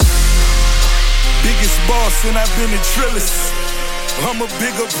boss and I've been a trillist. I'm a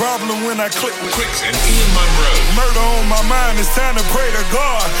bigger problem when I click with QUIX and Munro. Murder on my mind, it's time to pray to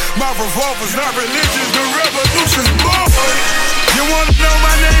God. My revolver's not religious, the revolution's born. You wanna know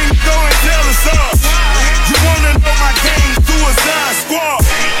my name? Go and tell us up. You wanna know my game? Suicide Squad.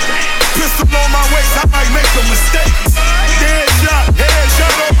 Pistol on my waist, I might make a mistake.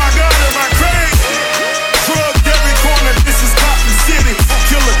 Headshot, oh my God, am I crazy? Drugged every corner, this is Cotton City.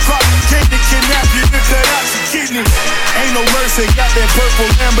 Killer crop, came to kidnap you, to cut out your kidney. Ain't no mercy, got that purple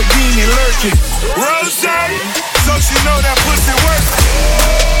Lamborghini lurking. Rose, so she know that pussy work.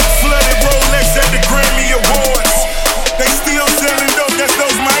 Flooded Rolex at the Grammy Awards. They still selling dope, that's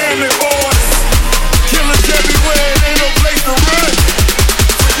those Miami boys. Killers everywhere, it ain't no place to run.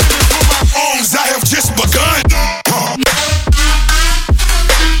 For my wrongs, I have just begun.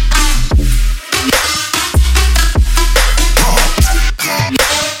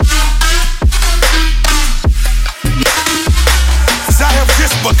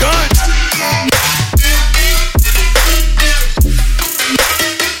 Begun.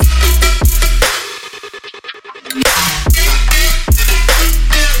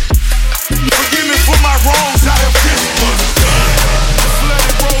 Forgive me for my wrongs, I have just begun.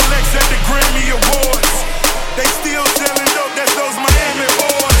 Flooded Rolex at the Grammy Awards. They still selling dope, that's those Miami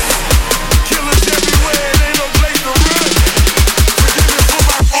boys. Killers everywhere, it ain't no place to run. Forgive me for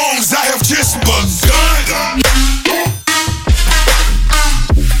my wrongs, I have just begun.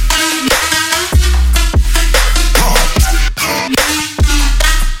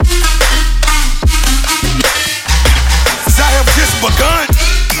 Begun.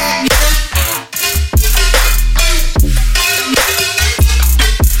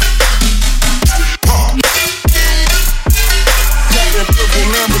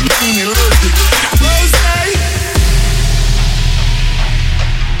 Lamborghini lurking.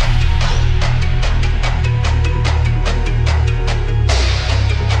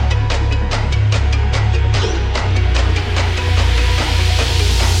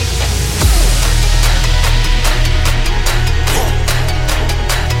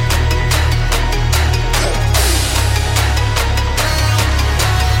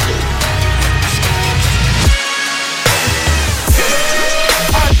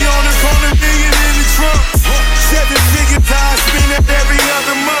 Every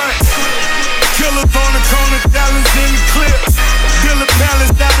other month, killers on the corner, dollars in the clips. Bill a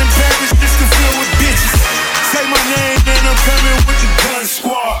palace out in Paris, just to fill with bitches. Say my name and I'm coming with the gun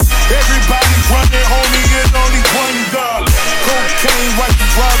squad. Everybody's running, homie, it's only one God. Cocaine, white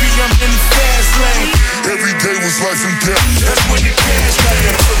Ferrari, I'm in the fast lane. Every day was life and death. That's when the cash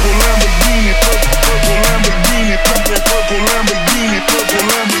came. Purple Lamborghini, purple Lamborghini, purple Lamborghini, purple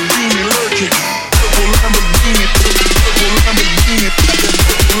Lamborghini lurking. Purple Lamborghini, purple Lamborghini,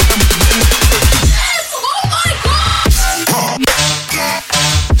 purple Lamborghini. Yes! Oh my God!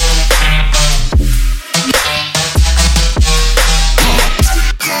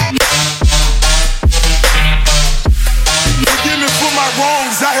 Forgive me for my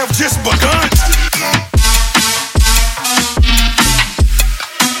wrongs, I have just begun.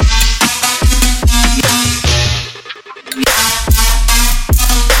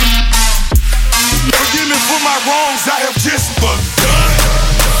 Forgive me for my wrongs, I have just begun.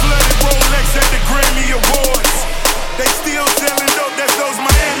 Flooded Rolex at the Grammy Awards. They still selling dope, that's those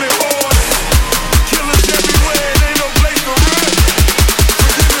Miami boys. Killers everywhere, it ain't no place to run.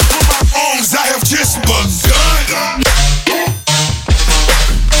 Forgive me for my wrongs, I have just begun.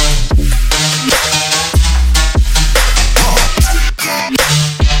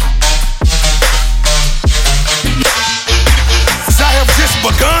 I have just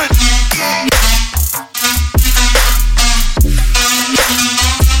begun.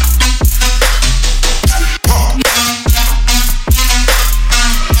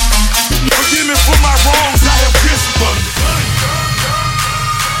 Forgive me for my wrongs, I have just begun.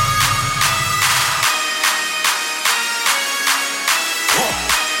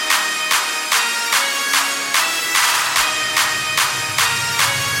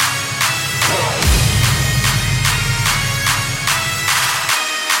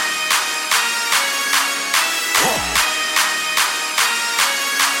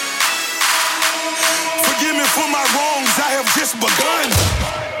 Forgive me for my wrongs, I have just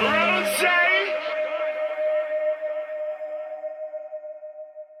begun.